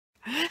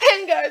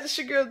Hey guys, it's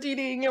your girl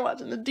DiDi and you're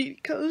watching the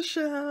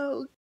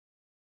DiDikoshow.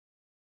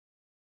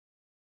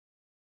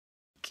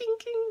 King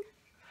king.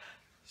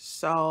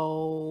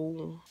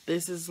 So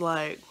this is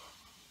like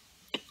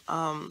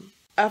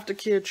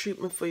aftercare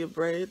treatment for your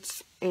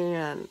braids,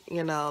 and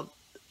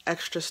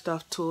extra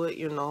stuff to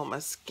it, my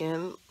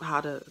skin, how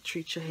to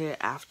treat your hair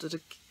after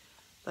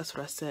that's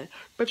what I said.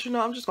 But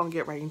I'm just gonna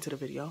get right into the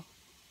video.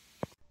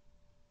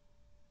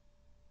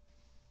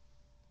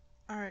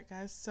 Alright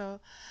guys, so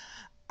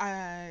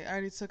I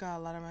already took out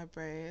a lot of my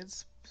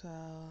braids, so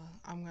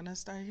I'm gonna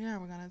start here.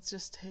 We're gonna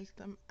just take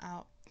them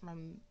out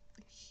from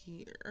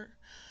here,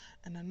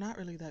 and I'm not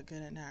really that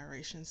good at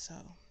narration, so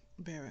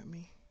bear with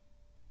me.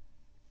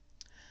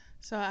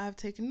 So I've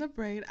taken the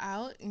braid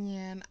out,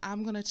 and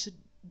I'm going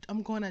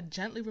to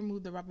gently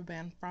remove the rubber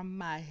band from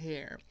my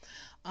hair.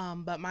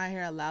 But my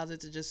hair allows it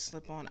to just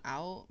slip on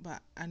out.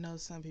 But I know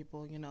some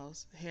people,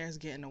 hair's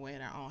getting in the way of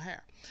their own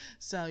hair.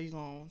 So you're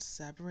going to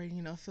separate,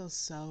 it feels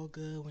so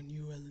good when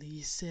you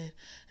release it.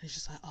 And it's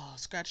just like, oh,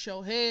 scratch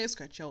your head,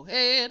 scratch your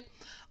head.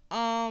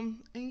 And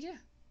yeah.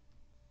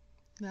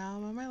 Now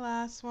I'm on my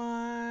last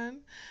one.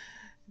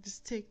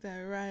 Just take that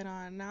right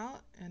on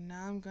out. And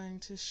now I'm going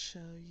to show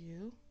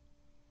you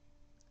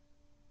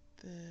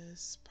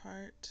this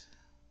part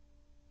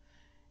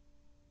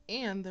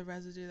and the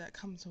residue that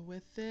comes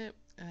with it.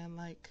 And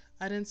like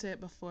I didn't say it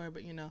before,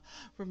 but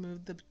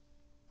remove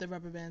the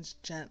rubber bands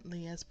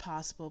gently as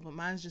possible, but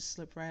mine's just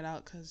slip right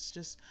out because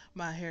just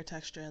my hair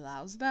texture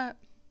allows that.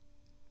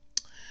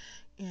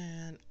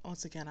 And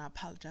once again, I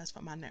apologize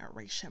for my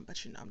narration, but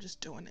I'm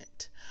just doing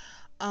it.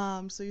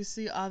 So you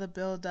see all the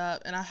build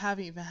up, and I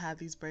haven't even had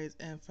these braids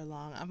in for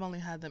long. I've only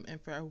had them in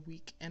for a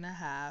week and a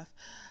half.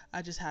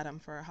 I just had them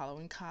for a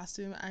Halloween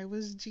costume. I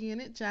was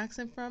Janet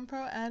Jackson from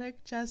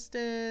Poetic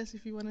Justice.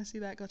 If you want to see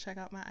that, go check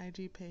out my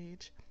IG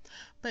page.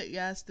 But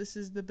yes, this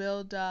is the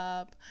build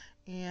up,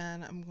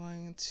 and I'm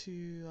going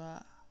to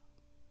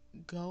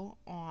go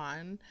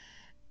on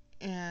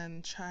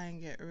and try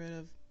and get rid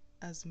of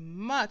as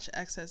much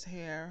excess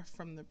hair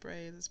from the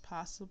braids as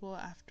possible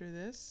after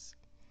this.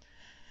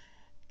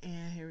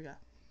 And here we go.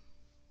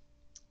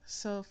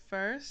 So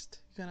first,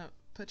 you're gonna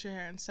put your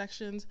hair in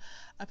sections.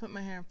 I put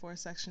my hair in 4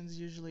 sections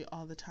usually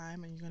all the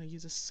time, and you're gonna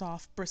use a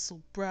soft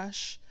bristle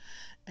brush,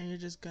 and you're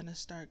just gonna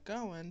start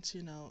going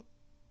to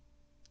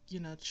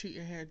treat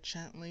your hair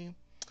gently,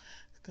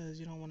 because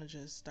you don't want to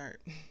just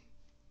start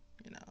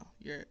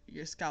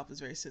your scalp is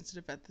very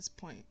sensitive at this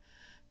point.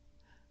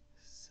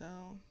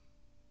 So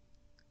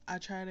I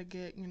try to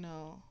get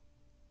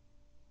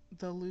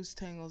the loose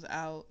tangles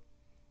out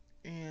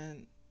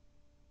and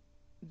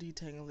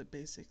detangle it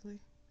basically.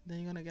 Then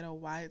you're gonna get a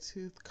wide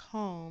tooth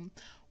comb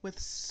with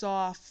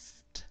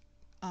soft,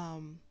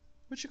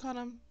 what you call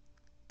them?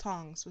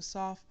 Tongs, with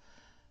soft,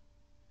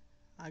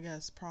 I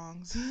guess,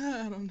 prongs.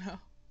 I don't know.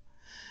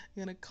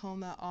 You're gonna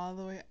comb that all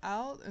the way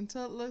out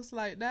until it looks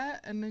like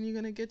that, and then you're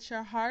gonna get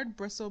your hard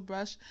bristle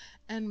brush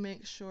and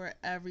make sure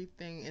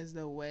everything is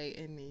the way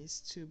it needs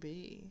to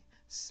be.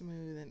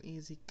 Smooth and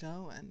easy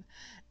going.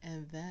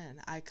 And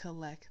then I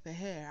collect the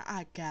hair,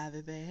 I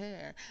gather the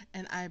hair,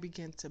 and I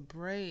begin to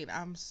braid.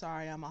 I'm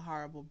sorry, I'm a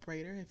horrible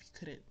braider,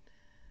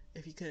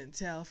 if you couldn't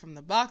tell from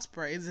the box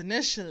braids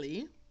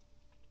initially.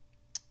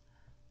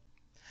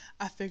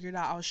 I figured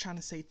out I was trying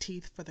to say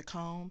teeth for the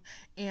comb,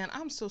 and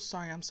I'm so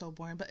sorry I'm so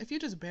boring, but if you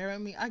just bear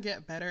with me, I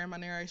get better in my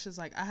narrations.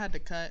 Like, I had to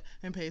cut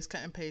and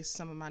paste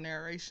some of my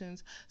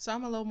narrations, so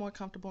I'm a little more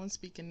comfortable in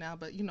speaking now,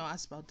 but I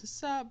spelled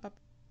this up.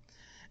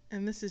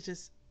 And this is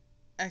just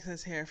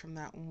excess hair from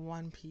that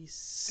one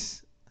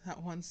piece,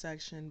 that one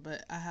section,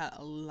 but I had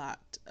a lot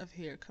of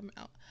hair come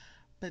out.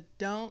 But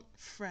don't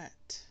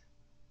fret,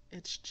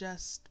 it's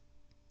just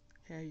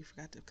hair you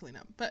forgot to clean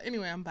up. But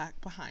anyway, I'm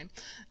back behind.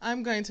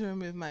 I'm going to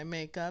remove my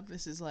makeup.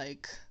 This is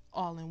like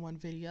all in one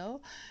video,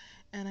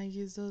 and I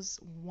use those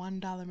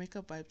 $1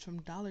 makeup wipes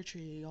from Dollar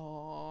Tree,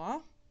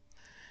 y'all.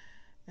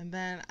 And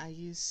then I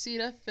use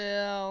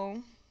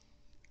Cetaphil,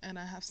 and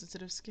I have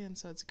sensitive skin,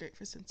 so it's great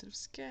for sensitive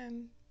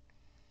skin.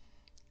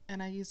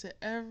 And I use it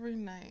every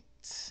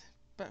night.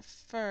 But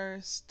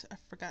first, I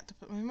forgot to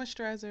put my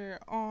moisturizer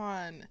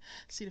on.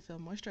 Cetaphil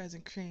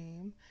moisturizing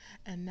cream.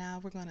 And now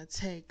we're going to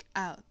take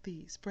out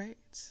these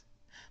braids.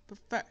 But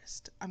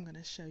first, I'm going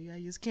to show you I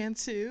use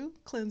Cantu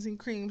cleansing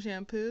cream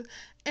shampoo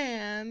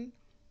and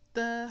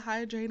the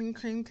hydrating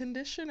cream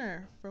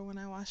conditioner for when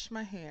I wash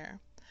my hair.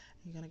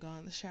 You're going to go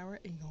in the shower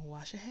and you're going to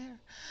wash your hair.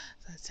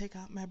 So I take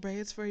out my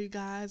braids for you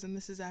guys, and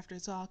this is after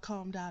it's all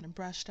combed out and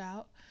brushed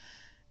out.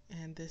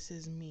 And this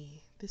is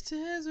me. This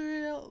is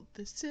real.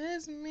 This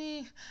is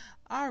me.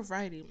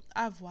 Alrighty,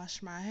 I've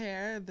washed my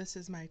hair. This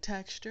is my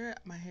texture.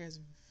 My hair is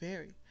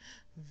very,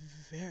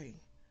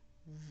 very,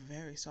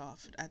 very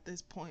soft at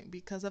this point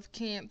because of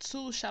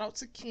Cantu. Shout out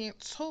to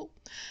Cantu.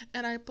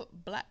 And I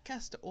put black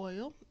castor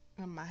oil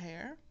in my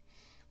hair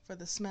for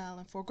the smell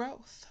and for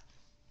growth.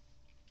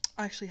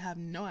 I actually have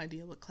no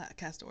idea what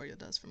castor oil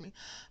does for me,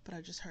 but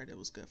I just heard it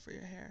was good for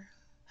your hair.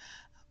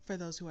 For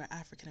those who are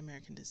African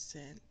American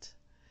descent.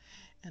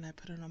 And I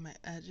put it on my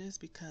edges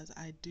because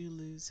I do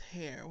lose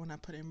hair when I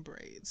put in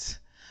braids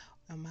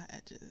on my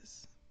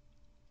edges.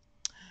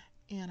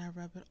 And I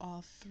rub it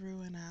all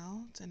through and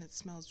out, and it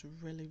smells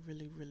really,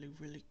 really, really,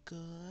 really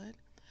good.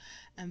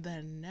 And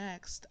then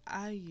next,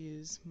 I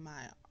use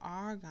my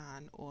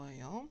argan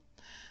oil,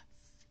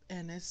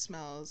 and it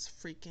smells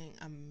freaking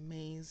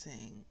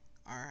amazing.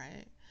 All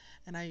right,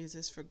 and I use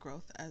this for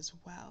growth as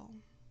well.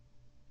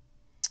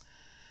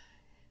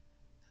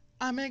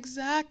 I'm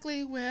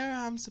exactly where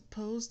I'm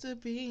supposed to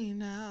be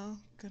now.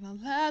 Gonna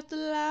let the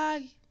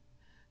light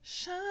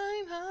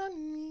shine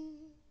on me.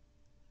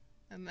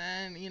 And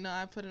then,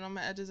 I put it on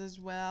my edges as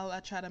well. I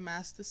try to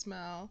mask the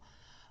smell,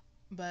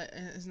 but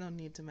there's no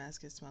need to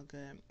mask it. Smell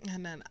good.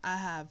 And then I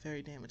have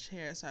very damaged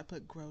hair, so I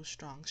put Grow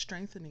Strong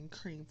Strengthening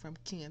Cream from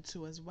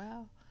Cantu as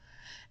well.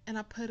 And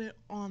I put it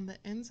on the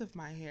ends of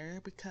my hair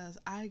because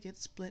I get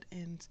split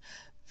ends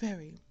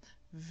very,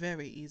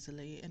 very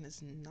easily, and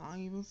it's not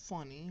even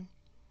funny.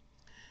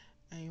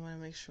 And you want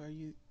to make sure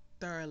you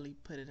thoroughly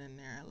put it in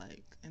there,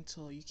 like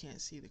until you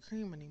can't see the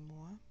cream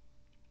anymore.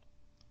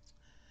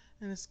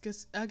 And it's good,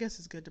 I guess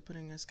it's good to put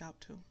in your scalp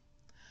too.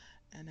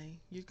 And then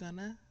you're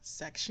gonna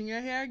section your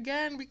hair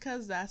again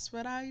because that's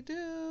what I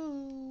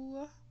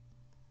do.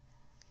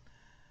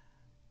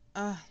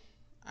 I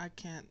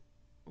can't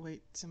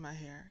wait till my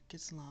hair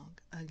gets long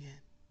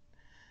again.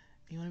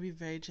 You want to be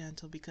very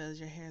gentle because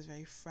your hair is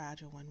very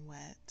fragile when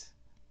wet.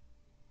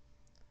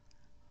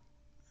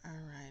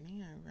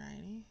 Alrighty,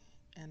 alrighty.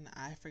 And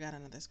I forgot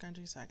another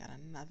scrunchie, so I got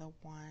another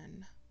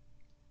one.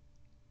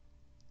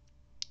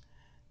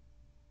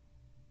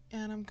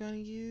 And I'm going to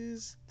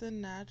use the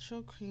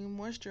Natural Cream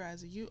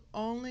Moisturizer. You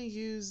only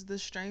use the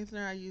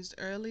strengthener I used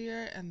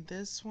earlier and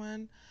this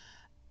one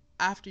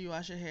after you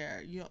wash your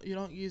hair. You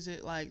don't use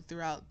it like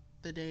throughout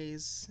the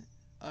days.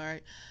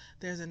 Alright,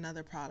 there's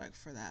another product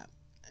for that.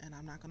 And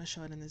I'm not going to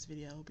show it in this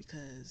video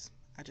because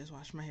I just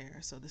washed my hair.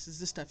 So this is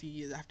the stuff you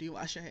use after you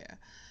wash your hair.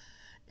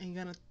 And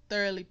you're going to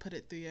thoroughly put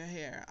it through your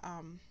hair.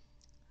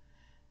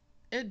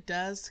 It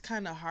does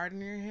kind of harden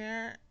your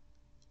hair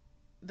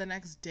the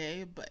next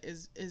day, but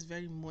is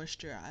very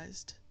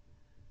moisturized,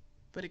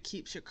 but it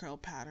keeps your curl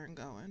pattern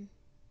going.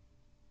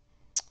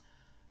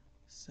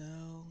 So,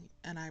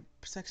 and I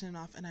section it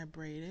off and I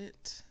braid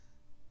it,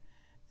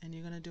 and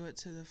you're gonna do it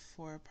to the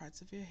 4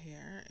 parts of your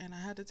hair. And I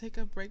had to take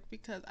a break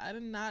because I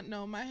did not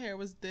know my hair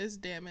was this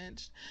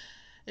damaged.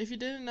 If you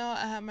didn't know,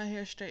 I had my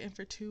hair straightened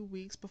for 2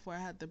 weeks before I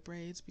had the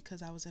braids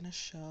because I was in a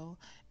show,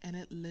 and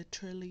it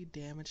literally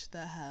damaged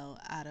the hell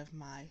out of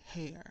my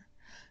hair.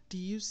 Do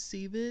you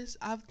see this?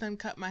 I've done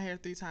cut my hair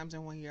 3 times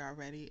in 1 year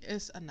already.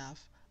 It's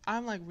enough.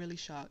 I'm like really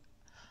shocked.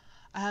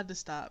 I had to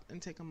stop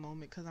and take a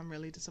moment because I'm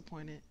really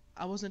disappointed.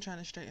 I wasn't trying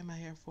to straighten my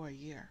hair for a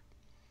year.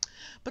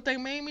 But they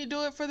made me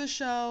do it for the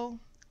show.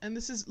 And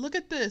this is, look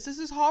at this. This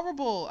is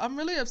horrible. I'm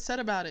really upset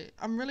about it.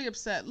 I'm really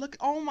upset. Look,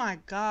 oh my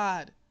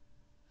God.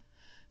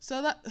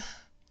 So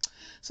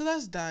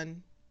that's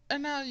done.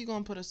 And now you're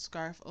going to put a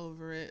scarf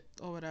over it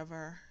or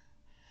whatever.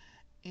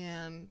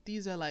 And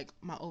these are like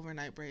my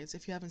overnight braids.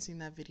 If you haven't seen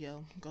that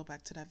video, go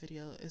back to that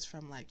video. It's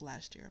from like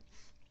last year.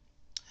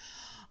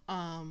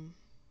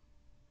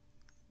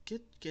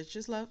 Get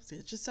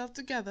yourself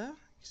together.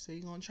 So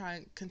you're gonna try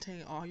and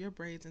contain all your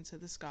braids into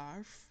the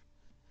scarf.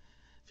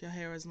 If your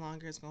hair is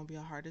longer, it's gonna be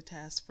a harder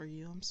task for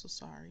you. I'm so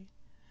sorry.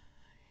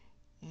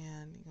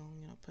 And you're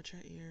gonna put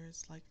your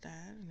ears like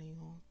that, and then you're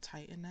gonna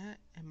tighten that.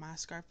 And my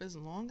scarf is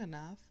long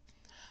enough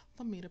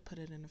for me to put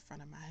it in the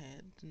front of my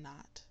head,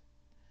 not.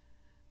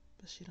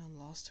 But she done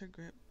lost her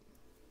grip.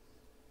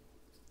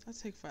 That'll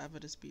take forever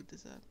to speed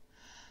this up.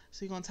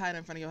 So you're going to tie it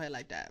in front of your head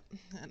like that.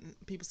 And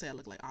people say I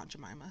look like Aunt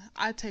Jemima.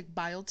 I take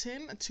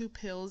biotin, 2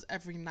 pills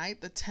every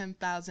night, the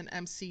 10,000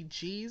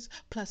 mcgs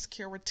plus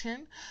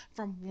keratin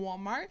from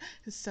Walmart.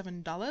 It's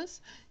 $7.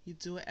 You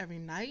do it every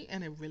night,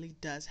 and it really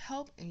does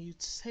help. And you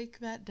take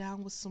that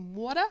down with some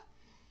water,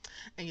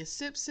 and you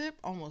sip,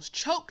 almost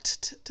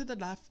choked to the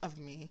left of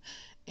me.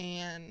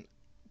 And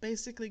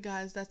basically,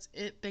 guys, that's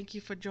it. Thank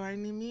you for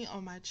joining me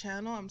on my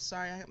channel. I'm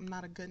sorry I'm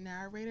not a good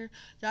narrator.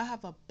 Y'all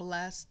have a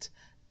blessed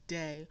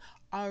day.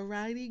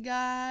 Alrighty,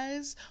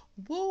 guys.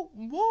 Whoop,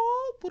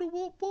 whoop, whoop,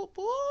 whoop, whoop,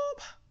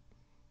 whoop.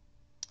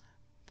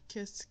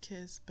 Kiss,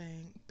 kiss,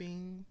 bang,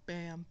 bing,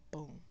 bam, boom.